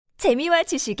재미와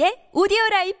지식의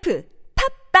오디오라이프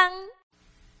팝빵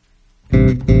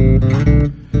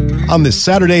On this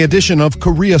Saturday edition of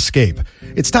Koreascape,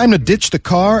 it's time to ditch the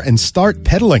car and start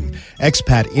pedaling.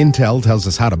 Expat Intel tells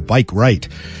us how to bike right.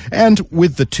 And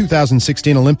with the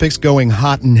 2016 Olympics going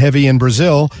hot and heavy in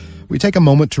Brazil, we take a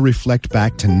moment to reflect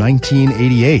back to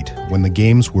 1988 when the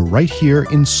games were right here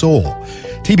in Seoul.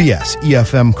 TBS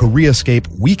EFM Koreascape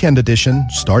Weekend Edition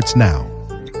starts now.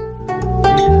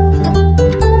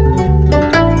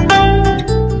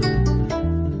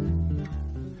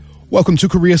 Welcome to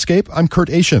Koreascape. I'm Kurt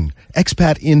Asian.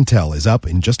 Expat Intel is up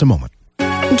in just a moment.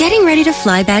 Getting ready to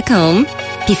fly back home?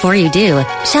 Before you do,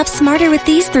 shop smarter with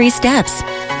these 3 steps.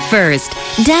 First,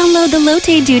 download the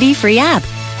Lotte duty-free app.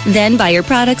 Then buy your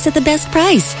products at the best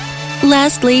price.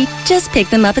 Lastly, just pick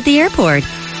them up at the airport.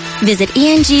 Visit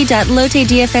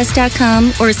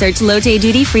eng.lottedfs.com or search Lotte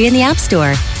Duty Free in the App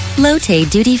Store. Lotte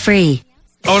Duty Free.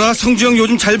 어라 성주형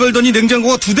요즘 잘 벌더니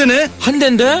냉장고가 2대네? 한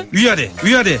대인데? 위아래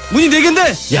문이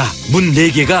 4개인데? 야, 문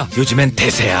 4개가 요즘엔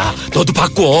대세야. 너도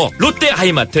바꿔. 롯데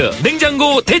하이마트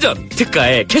냉장고 대전.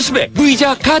 특가에 캐시백,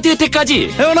 무이자 카드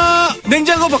혜택까지. 혜원아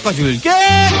냉장고 바꿔줄게.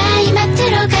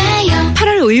 하이마트로 가요.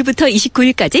 8월 5일부터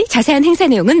 29일까지 자세한 행사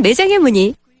내용은 매장에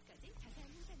문의.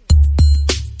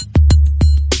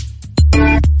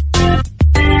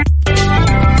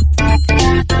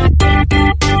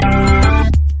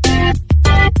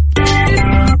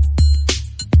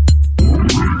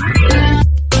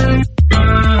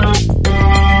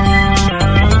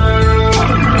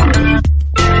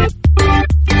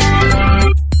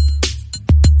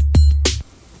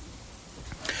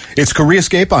 It's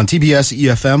Koreascape on TBS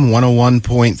EFM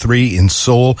 101.3 in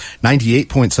Seoul,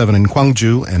 98.7 in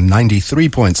Gwangju, and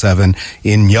 93.7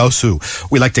 in Yeosu.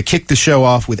 We like to kick the show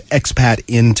off with Expat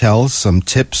Intel, some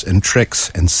tips and tricks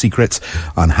and secrets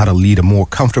on how to lead a more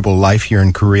comfortable life here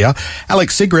in Korea.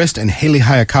 Alex Sigrist and Hailey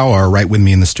Hayakawa are right with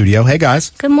me in the studio. Hey,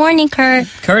 guys. Good morning, Kurt.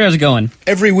 Kurt, how's it going?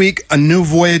 Every week, a new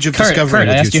voyage of discovery. Kurt,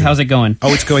 I asked you, how's it going?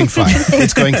 Oh, it's going fine.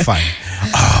 It's going fine.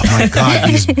 Oh, my God,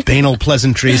 these banal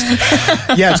pleasantries.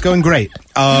 Yeah, it's going great.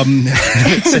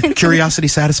 Curiosity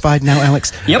satisfied now,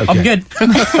 Alex? Yep, okay. I'm good.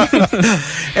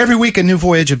 Every week, a new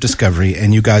voyage of discovery,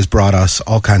 and you guys brought us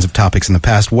all kinds of topics in the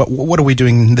past. What are we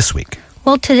doing this week?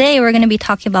 Well, today we're going to be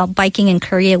talking about biking in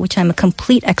Korea, which I'm a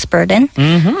complete expert in.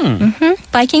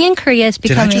 Biking in Korea is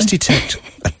becoming... Did I just detect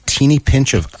a teeny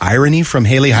pinch of irony from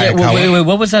Hailey Hayakawa? Wait,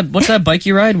 what was that? What's that bike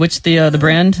you ride? What's the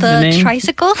brand? The name?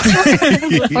 tricycle?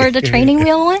 Or the training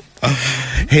wheel one?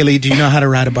 Haley, do you know how to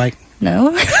ride a bike?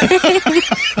 No.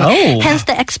 Oh. Hence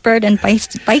the expert in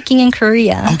biking in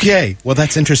Korea. Okay, well,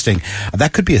 that's interesting.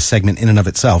 That could be a segment in and of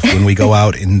itself when we go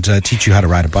out and teach you how to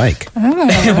ride a bike.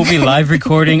 We'll be live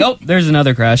recording. Oh, there's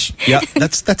another crash. Yeah,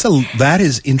 that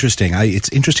is interesting. It's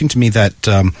interesting to me that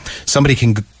somebody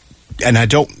can, and I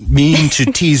don't mean to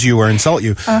tease you or insult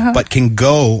you, but can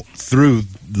go through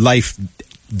life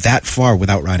that far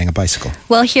without riding a bicycle.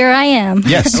 Well, here I am.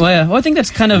 Yes. Well, I think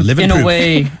that's kind of in a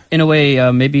way,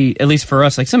 maybe at least for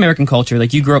us, like some American culture,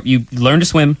 like you grew up, you learn to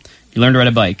swim, you learn to ride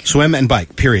a bike. Swim and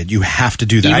bike, period. You have to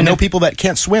do that. I know people that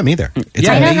can't swim either. It's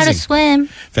I amazing. know how to swim.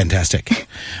 Fantastic.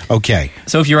 Okay.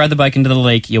 So if you ride the bike into the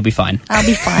lake, you'll be fine. I'll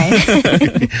be fine.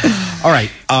 All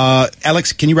right.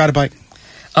 Alex, can you ride a bike?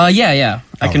 Yeah.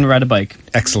 I can ride a bike.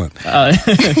 Excellent. I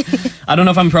don't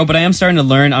know if I'm pro, but I am starting to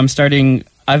learn.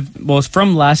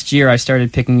 From last year, I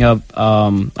started picking up,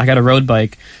 I got a road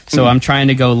bike, so I'm trying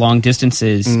to go long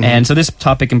distances. And so this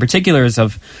topic in particular is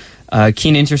of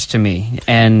keen interest to me.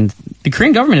 And the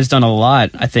Korean government has done a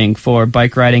lot, I think, for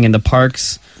bike riding in the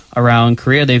parks around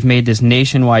Korea. They've made this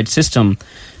nationwide system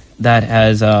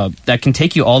that can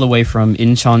take you all the way from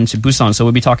Incheon to Busan. So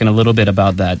we'll be talking a little bit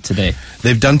about that today.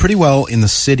 They've done pretty well in the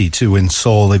city, too, in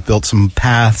Seoul. They've built some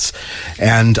paths.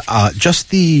 And just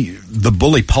the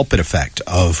bully pulpit effect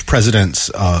of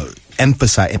presidents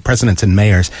and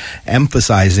mayors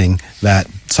emphasizing that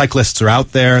cyclists are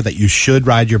out there, that you should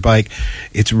ride your bike.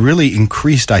 It's really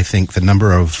increased, I think, the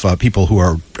number of people who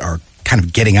are kind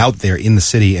of getting out there in the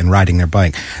city and riding their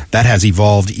bike. That has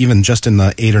evolved even just in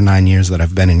the 8 or 9 years that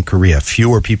I've been in Korea.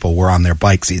 Fewer people were on their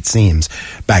bikes, it seems,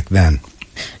 back then.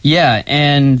 Yeah,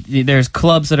 and there's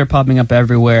clubs that are popping up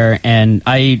everywhere, and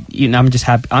I'm just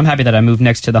happy. I'm happy that I moved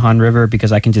next to the Han River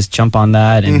because I can just jump on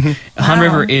that. And Han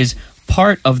River is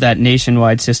part of that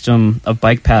nationwide system of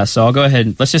bike paths. So I'll go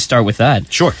ahead. Let's just start with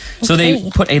that. Sure. So they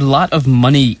put a lot of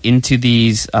money into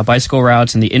these bicycle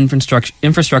routes and the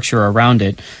infrastructure around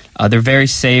it. They're very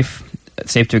safe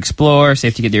to explore,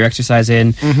 safe to get your exercise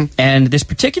in. And this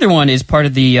particular one is part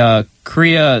of the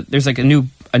Korea. There's like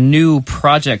a new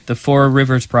project, the Four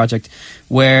Rivers Project,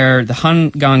 where the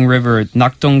Hangang River,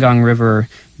 Nakdonggang River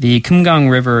the Kumgang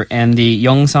River and the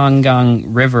Yeongsangang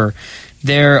River,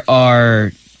 there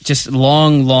are just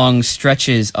long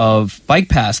stretches of bike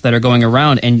paths that are going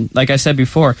around. And like I said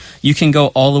before, you can go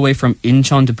all the way from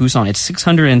Incheon to Busan. It's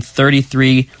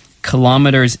 633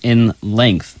 kilometers in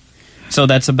length. So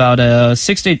that's about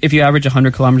 60. If you average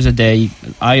 100 kilometers a day,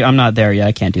 I'm not there yet.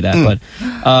 I can't do that.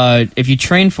 But if you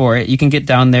train for it, you can get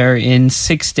down there in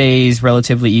 6 days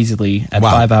relatively easily at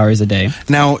 5 hours a day.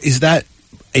 Now, is that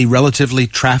a relatively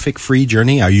traffic-free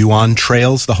journey? Are you on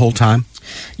trails the whole time?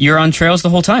 You're on trails the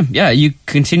whole time. Yeah, you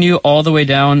continue all the way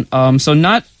down. So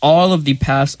not all of the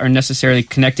paths are necessarily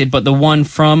connected, but the one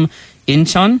from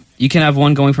Incheon, you can have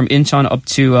one going from Incheon up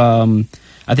to,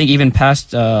 I think, even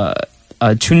past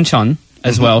Chuncheon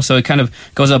as well. So it kind of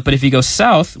goes up. But if you go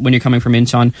south, when you're coming from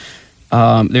Incheon,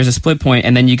 there's a split point,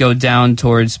 and then you go down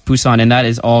towards Busan, and that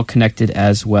is all connected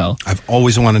as well. I've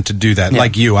always wanted to do that. Yeah.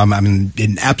 Like you, I'm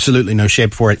in absolutely no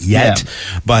shape for it yet. Yeah.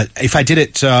 But if I did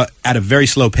it at a very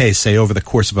slow pace, say over the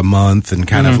course of a month, and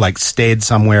kind of like stayed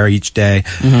somewhere each day,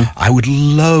 I would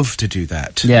love to do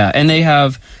that. Yeah, and they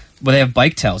have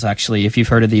bike tails, actually, if you've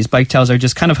heard of these. Bike tails are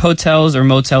just kind of hotels or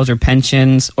motels or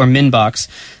pensions or minbox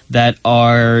that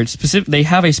are specific. They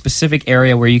have a specific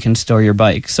area where you can store your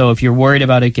bike. So if you're worried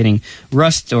about it getting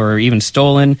rust or even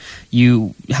stolen,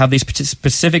 you have these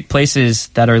specific places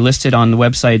that are listed on the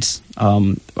websites,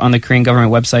 on the Korean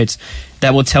government websites,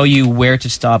 that will tell you where to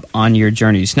stop on your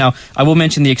journeys. Now, I will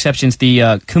mention the exceptions. The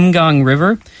Kumgang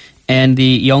River and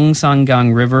the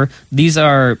Yeongsangang River, these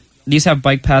have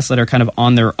bike paths that are kind of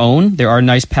on their own. There are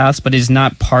nice paths, but it is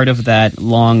not part of that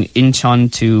long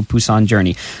Incheon to Busan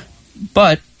journey.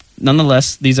 But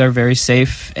nonetheless, these are very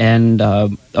safe and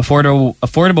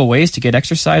affordable ways to get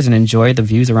exercise and enjoy the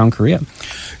views around Korea.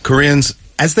 Koreans,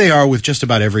 as they are with just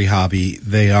about every hobby,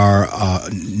 they are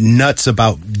nuts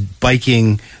about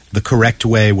biking the correct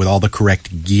way with all the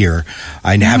correct gear.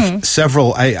 I have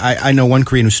several. I know one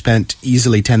Korean who spent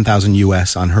easily $10,000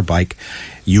 US on her bike.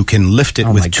 You can lift it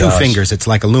with two fingers. It's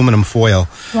like aluminum foil.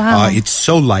 Wow. It's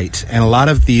so light. And a lot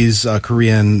of these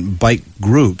Korean bike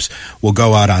groups will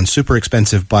go out on super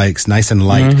expensive bikes, nice and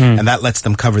light, and that lets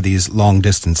them cover these long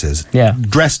distances. Yeah.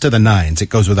 Dressed to the nines, it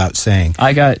goes without saying.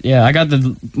 I got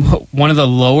one of the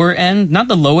lower end, not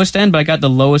the lowest end, but I got the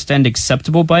lowest end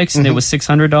acceptable bikes, and it was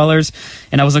 $600.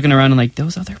 And I was looking around and like,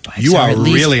 those other bikes You are at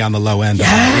least really on the low end.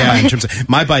 Yeah. In terms of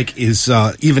my bike is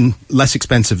even less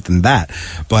expensive than that.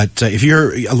 But if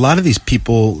you're a lot of these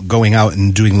people going out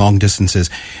and doing long distances,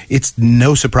 it's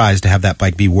no surprise to have that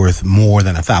bike be worth more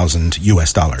than $1,000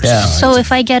 US. Yeah. So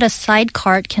if I get a side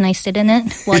cart, can I sit in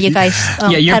it while you guys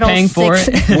you're pedal paying for it.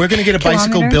 We're going to get a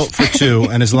bicycle kilometers? built for two,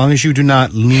 and as long as you do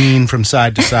not lean from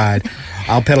side to side,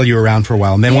 I'll pedal you around for a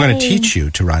while, and then we're going to teach you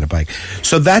to ride a bike.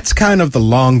 So that's kind of the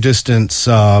long distance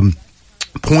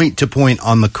point to point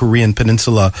on the Korean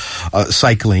Peninsula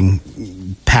cycling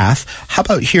path. How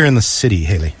about here in the city,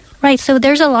 Hailey? Right, so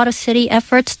there's a lot of city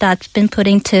efforts that's been put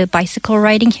into bicycle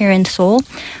riding here in Seoul.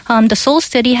 The Seoul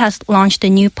city has launched a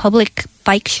new public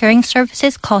bike sharing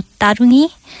services called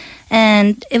Darungi,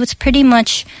 and it was pretty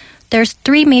much, there's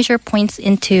three major points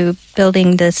into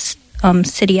building this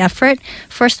city effort.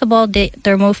 First of all,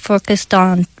 they're more focused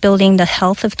on building the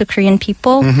health of the Korean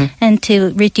people and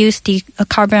to reduce the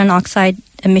carbon dioxide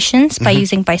emissions by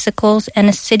using bicycles and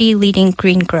a city-leading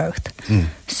green growth.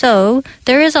 So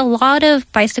there is a lot of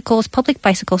bicycles, public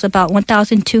bicycles, about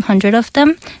 1,200 of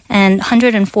them, and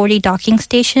 140 docking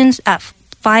stations at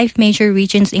 5 major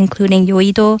regions, including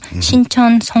Yeouido,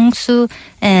 Sincheon, Seongsu,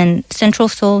 and Central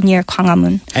Seoul near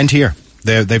Gwanghwamun. And here.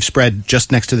 They've spread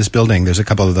just next to this building. There's a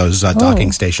couple of those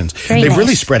docking stations. Very They've nice.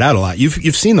 really spread out a lot.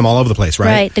 You've seen them all over the place, right?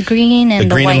 Right, the green and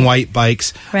the green white. and white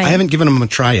bikes. Right. I haven't given them a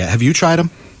try yet. Have you tried them?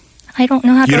 I don't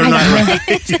know how to You don't ride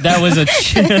know. them. That was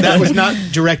That was not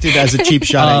directed as a cheap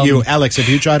shot at you. Alex, have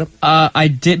you tried them? I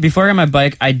did, before I got my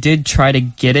bike, I did try to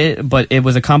get it, but it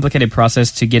was a complicated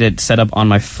process to get it set up on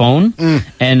my phone,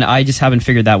 and I just haven't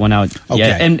figured that one out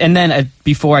yet. And then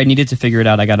before I needed to figure it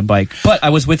out, I got a bike. But I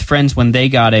was with friends when they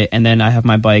got it, and then I have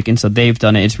my bike, and so they've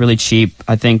done it. It's really cheap.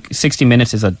 I think 60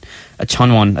 minutes is a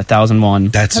chonwon, 1,000 won.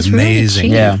 That's really amazing.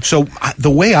 cheap. Yeah. So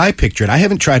the way I picture it, I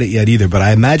haven't tried it yet either, but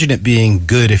I imagine it being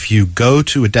good if you go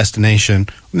to a destination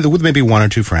with maybe one or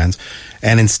two friends,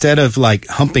 and instead of like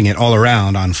humping it all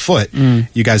around on foot,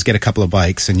 you guys get a couple of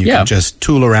bikes and you can just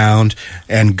tool around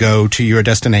and go to your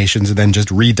destinations and then just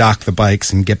redock the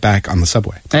bikes and get back on the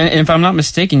subway. And if I'm not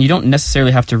mistaken, you don't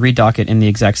necessarily have to redock it in the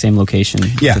exact same location.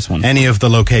 Yeah, This one. any of the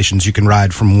locations you can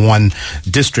ride from one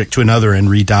district to another and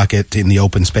redock it in the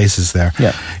open spaces places there.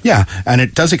 Yeah. Yeah, and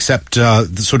it does accept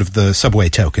the subway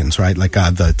tokens, right? Like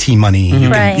the T-Money.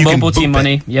 Right. You can Mobile boop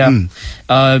T-Money, it.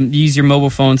 yeah. Use your mobile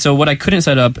phone. So what I couldn't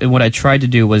set up and what I tried to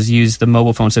do was use the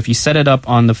mobile phone. So if you set it up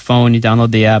on the phone, you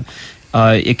download the app,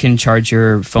 it can charge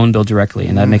your phone bill directly,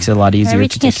 and that makes it a lot easier to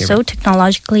Everything take is care so of.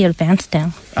 technologically advanced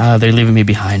now. They're leaving me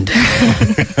behind.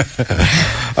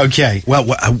 Okay, well,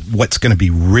 what's going to be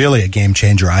really a game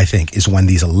changer, I think, is when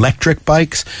these electric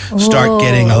bikes start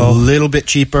getting a little bit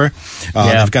cheaper.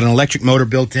 Yeah. They've got an electric motor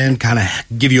built in, kind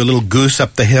of give you a little goose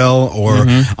up the hill, or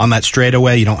on that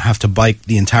straightaway, you don't have to bike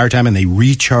the entire time, and they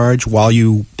recharge while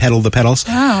you pedal the pedals.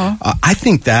 Wow. I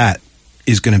think that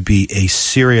is going to be a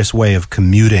serious way of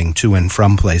commuting to and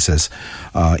from places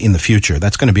in the future.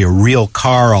 That's going to be a real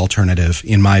car alternative,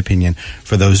 in my opinion,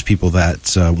 for those people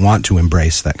that want to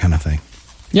embrace that kind of thing.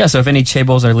 Yeah, so if any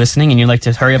chaebols are listening and you'd like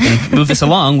to hurry up and move this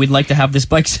along, we'd like to have this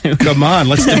bike soon. Come on,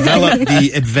 let's develop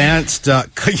the advanced,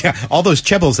 all those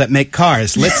chaebols that make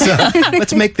cars.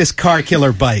 Let's make this car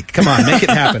killer bike. Come on, make it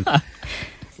happen.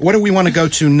 What do we want to go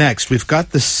to next? We've got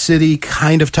the city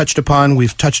kind of touched upon.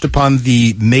 We've touched upon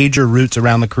the major routes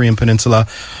around the Korean Peninsula.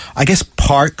 I guess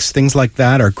parks, things like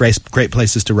that, are great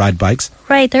places to ride bikes.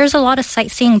 Right, there's a lot of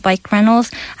sightseeing bike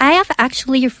rentals. I have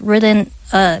actually ridden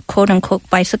a quote-unquote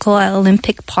bicycle at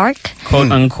Olympic Park.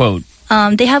 Quote-unquote.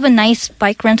 They have a nice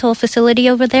bike rental facility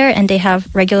over there, and they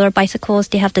have regular bicycles.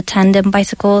 They have the tandem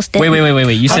bicycles.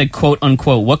 Wait. You said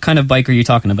quote-unquote. What kind of bike are you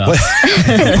talking about?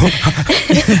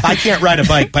 I can't ride a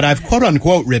bike, but I've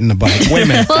quote-unquote ridden a bike. Wait a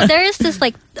minute. Well, there is this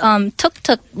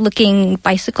tuk-tuk looking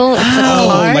bicycle. It's a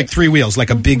car. Like 3 wheels, like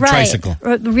a big tricycle.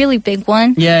 A really big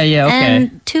one. Yeah, okay.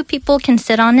 And 2 people can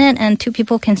sit on it, and 2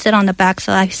 people can sit on the back,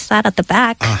 so I sat at the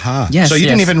back. Yes, so you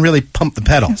didn't even really pump the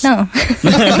pedals. No.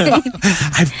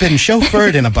 I've been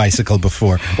chauffeured in a bicycle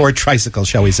before, or a tricycle,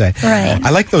 shall we say. Right.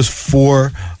 I like those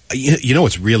 4... You know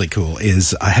what's really cool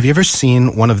is, have you ever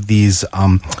seen one of these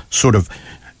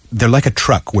they're like a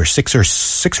truck where 6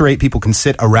 or 8 people can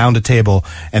sit around a table,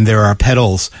 and there are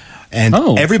pedals, and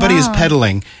everybody is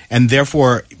pedaling, and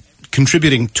therefore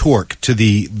contributing torque to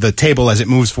the table as it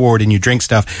moves forward, and you drink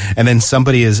stuff, and then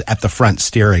somebody is at the front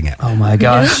steering it. Oh my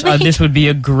gosh, this would be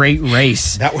a great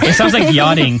race. It sounds like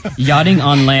yachting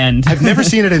on land. I've never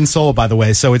seen it in Seoul, by the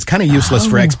way, so it's kind of useless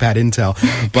for Expat Intel,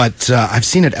 but I've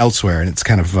seen it elsewhere, and it's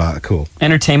kind of cool.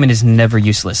 Entertainment is never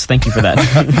useless. Thank you for that.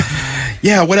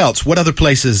 Yeah, what else? What other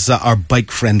places are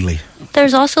bike-friendly?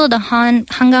 There's also the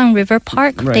Hangang River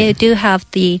Park. Right. They do have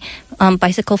the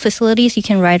bicycle facilities. You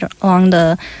can ride along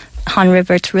the Han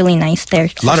River. It's really nice there.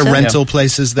 A lot of rental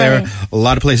places there. Right. A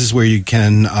lot of places where you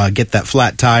can get that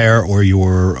flat tire or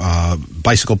your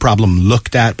bicycle problem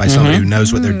looked at by somebody who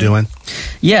knows what they're doing.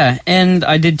 Yeah, and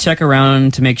I did check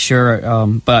around to make sure,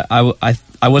 but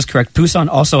I was correct. Busan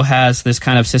also has this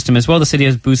kind of system as well. The city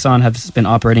of Busan has been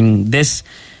operating this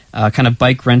kind of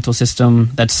bike rental system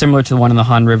that's similar to the one in the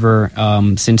Han River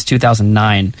since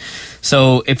 2009.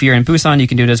 So if you're in Busan, you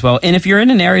can do it as well. And if you're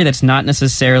in an area that's not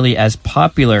necessarily as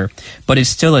popular, but it's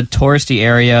still a touristy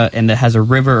area and that has a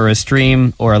river or a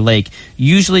stream or a lake,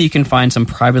 usually you can find some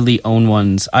privately owned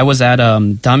ones. I was at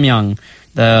Damyang,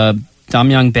 the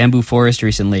Damyang Bamboo Forest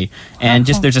recently, and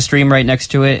just there's a stream right next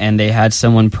to it, and they had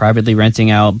someone privately renting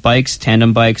out bikes,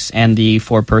 tandem bikes, and the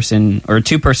 4-person or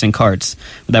 2-person carts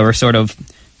that were sort of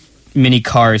mini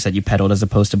cars that you pedaled as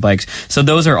opposed to bikes. So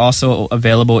those are also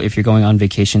available if you're going on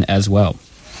vacation as well.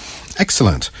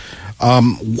 Excellent.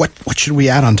 What should we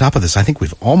add on top of this? I think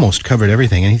we've almost covered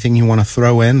everything. Anything you want to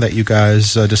throw in that you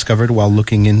guys discovered while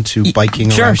looking into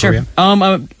biking around Korea?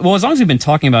 Well, as long as we've been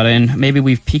talking about it, and maybe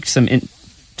we've piqued some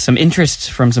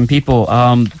interest from some people,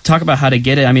 talk about how to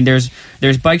get it. I mean, there's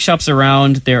bike shops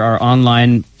around. There are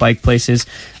online bike places.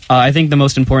 I think the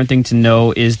most important thing to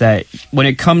know is that when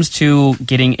it comes to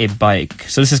getting a bike,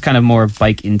 so this is kind of more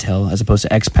bike intel as opposed to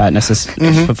expat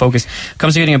focus.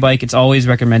 Comes to getting a bike, it's always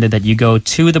recommended that you go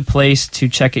to the place to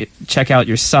check out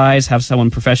your size, have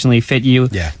someone professionally fit you,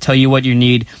 tell you what you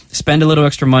need, spend a little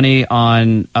extra money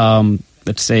on,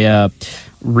 let's say,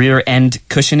 rear end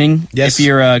cushioning. If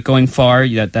you're going far,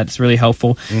 that's really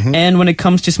helpful. And when it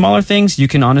comes to smaller things, you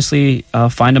can honestly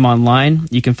find them online.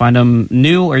 You can find them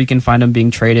new, or you can find them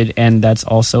being traded, and that's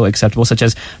also acceptable, such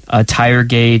as a tire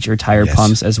gauge or tire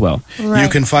pumps as well. You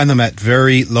can find them at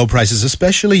very low prices,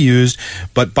 especially used,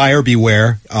 but buyer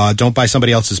beware. Don't buy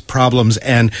somebody else's problems.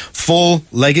 And full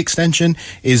leg extension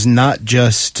is not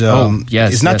just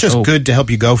good to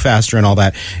help you go faster and all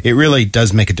that. It really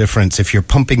does make a difference. If you're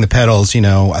pumping the pedals,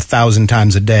 1,000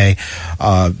 times a day,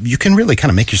 you can really kind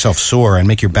of make yourself sore and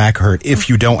make your back hurt if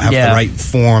you don't have the right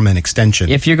form and extension.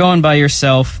 If you're going by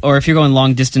yourself, or if you're going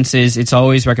long distances, it's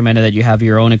always recommended that you have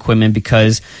your own equipment,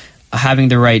 because having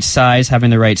the right size, having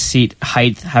the right seat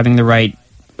height, having the right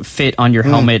fit on your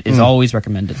helmet is always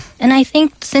recommended. And I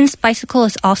think since bicycle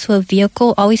is also a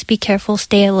vehicle, always be careful,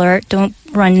 stay alert, don't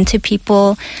run into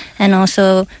people, and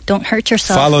also don't hurt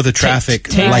yourself. Follow the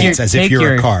traffic lights as if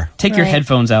you're a car. Take your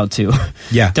headphones out too.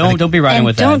 Yeah. Don't be riding and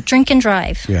with that. don't drink and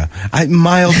drive. Yeah.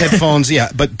 Mild headphones, yeah,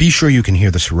 but be sure you can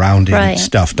hear the surrounding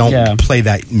stuff. Don't play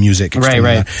that music.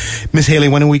 Right. Miss Hailey,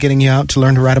 when are we getting you out to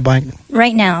learn to ride a bike?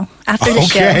 Right now, after the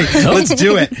show. Okay, let's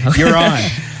do it. You're on.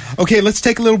 Okay, let's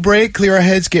take a little break, clear our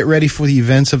heads, get ready for the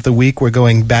events of the week. We're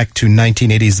going back to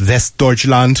 1980s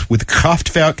Westdeutschland with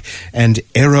Kraftwerk and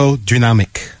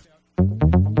Aerodynamik.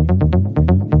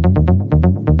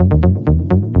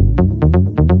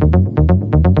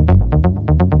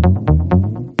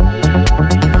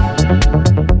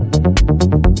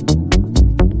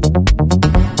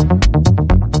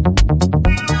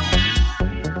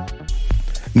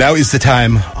 Now is the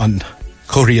time on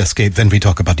Koreascape when we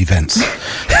talk about events.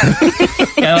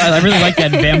 Yeah, I really like that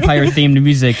vampire-themed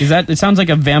music. It sounds like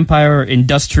a vampire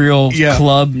industrial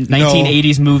club,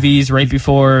 1980s movies right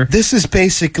before. This is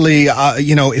basically,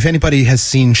 if anybody has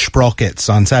seen Sprockets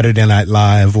on Saturday Night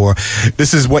Live, or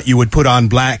this is what you would put on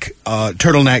black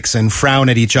turtlenecks and frown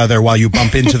at each other while you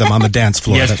bump into them on the dance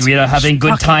floor. Yes, we are having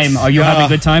good time. Are you having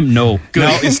good time? No. Good.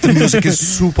 No, the music is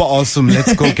super awesome.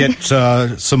 Let's go get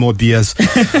some more beers.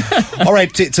 All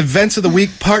right, it's Events of the Week,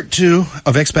 Part 2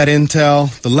 of Expat Intel.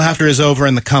 The laughter is over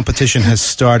and the competition has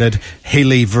started.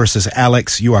 Hailey versus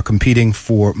Alex. You are competing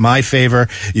for my favor.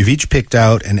 You've each picked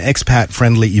out an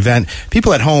expat-friendly event.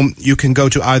 People at home, you can go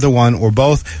to either one or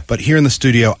both, but here in the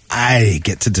studio, I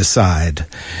get to decide.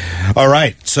 All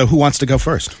right, so who wants to go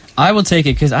first? I will take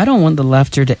it because I don't want the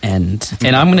laughter to end,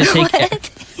 and I'm going to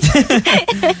take.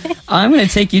 I'm going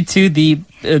to take you to the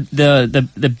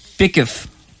BICF.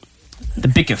 The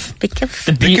BICF.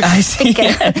 The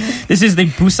BICF. This is the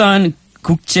Busan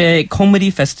Gukje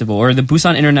Comedy Festival, or the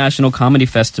Busan International Comedy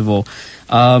Festival,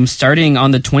 starting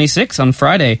on the 26th, on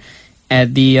Friday,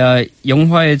 at the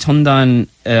Yonghwae Cheondan,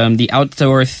 the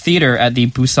outdoor theater at the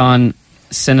Busan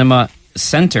Cinema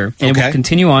Center. And it will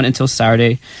continue on until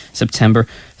Saturday, September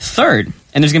 3rd.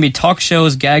 And there's going to be talk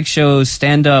shows, gag shows,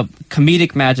 stand-up,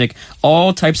 comedic magic,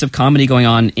 all types of comedy going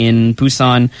on in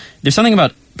Busan. There's something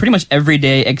about pretty much every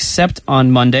day except on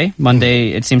Monday.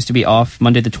 Monday, it seems to be off,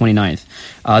 Monday the 29th.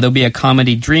 There'll be a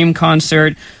comedy dream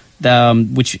concert,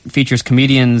 which features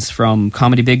comedians from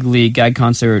Comedy Big League, Gag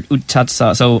Concert,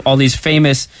 Utchatsa. So all these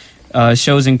famous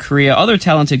shows in Korea, other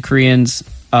talented Koreans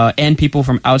and people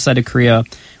from outside of Korea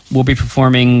will be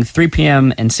performing 3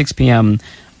 p.m. and 6 p.m.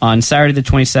 on Saturday the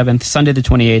 27th, Sunday the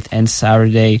 28th, and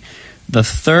Saturday the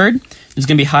 3rd. There's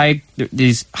going to be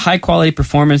these high-quality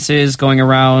performances going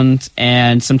around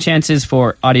and some chances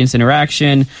for audience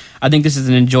interaction. I think this is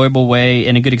an enjoyable way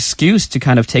and a good excuse to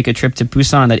kind of take a trip to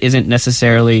Busan that isn't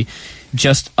necessarily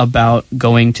just about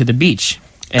going to the beach.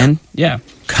 And, yeah.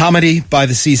 Comedy by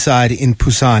the seaside in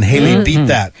Busan. Hailey, beat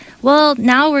that. Well,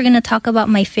 now we're going to talk about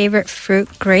my favorite fruit,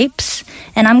 grapes.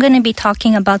 And I'm going to be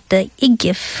talking about the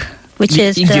Igif, which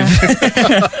is the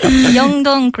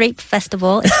Yeongdong Grape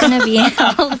Festival. It's going to be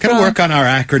held Gotta work on our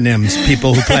acronyms,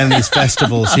 people who plan these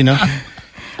festivals, you know?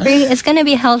 It's going to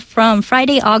be held from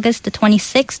Friday, August the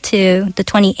 26th to the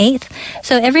 28th.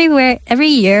 So every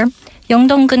year,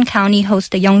 Yeongdong-gun County hosts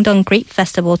the Yeongdong Grape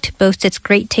Festival to boast its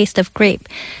great taste of grape.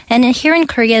 And here in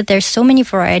Korea, there's so many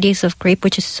varieties of grape,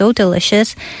 which is so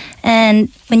delicious.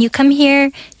 And when you come here,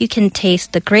 you can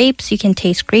taste the grapes, you can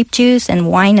taste grape juice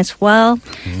and wine as well.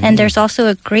 And there's also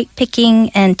a grape picking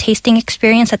and tasting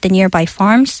experience at the nearby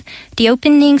farms. The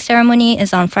opening ceremony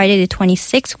is on Friday the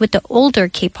 26th with the older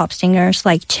K-pop singers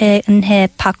like Choi Eun-hae,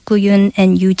 Park Gu-yoon,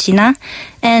 and Yoo Jina.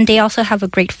 And they also have a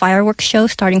great fireworks show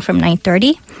starting from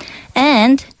 9:30.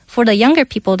 And for the younger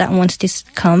people that wants to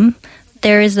come,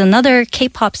 there is another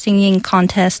K-pop singing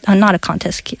contest,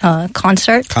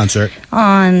 concert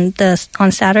on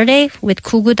Saturday with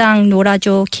Gugudang,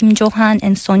 Norajo, Kim Jo-han,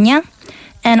 and Sonya.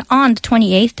 And on the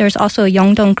 28th, there's also a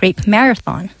Yeongdong Grape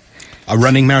Marathon. A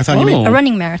running marathon, you mean? A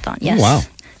running marathon, yes. Oh, wow.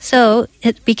 So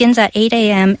it begins at 8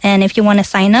 a.m. And if you want to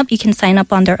sign up, you can sign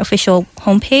up on their official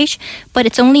homepage. But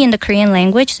it's only in the Korean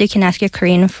language, so you can ask your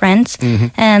Korean friends.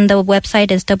 And the website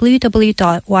is www.ydpodo,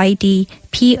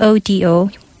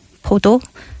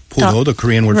 the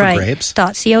Korean word for grapes.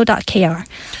 .co.kr.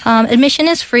 Admission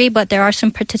is free, but there are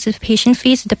some participation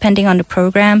fees depending on the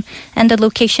program. And the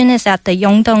location is at the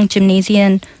Yeongdong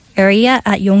Gymnasium area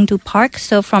at Yongdu Park.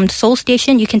 So from Seoul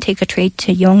Station, you can take a train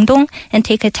to Yeongdong and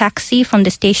take a taxi from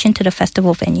the station to the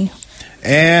festival venue.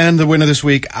 And the winner this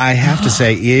week, I have to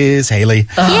say, is Hailey.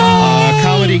 Yay!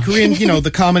 comedy. Korean,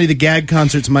 the comedy, the gag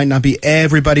concerts might not be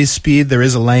everybody's speed. There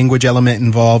is a language element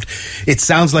involved. It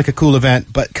sounds like a cool event,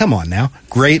 but come on now.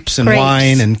 Grapes and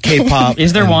wine and K-pop.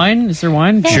 Is there wine? Is there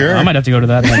wine? Sure. I might have to go to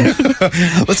that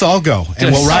then. Let's all go.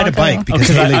 And we'll ride a bike because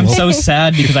Hailey I'm will. so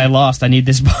sad because I lost. I need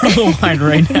this bottle of wine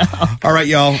right now. All right,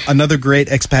 y'all. Another great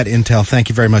Expat Intel. Thank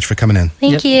you very much for coming in.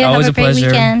 Thank you. Always Have a a great pleasure.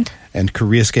 weekend. And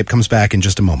Koreascape comes back in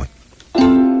just a moment.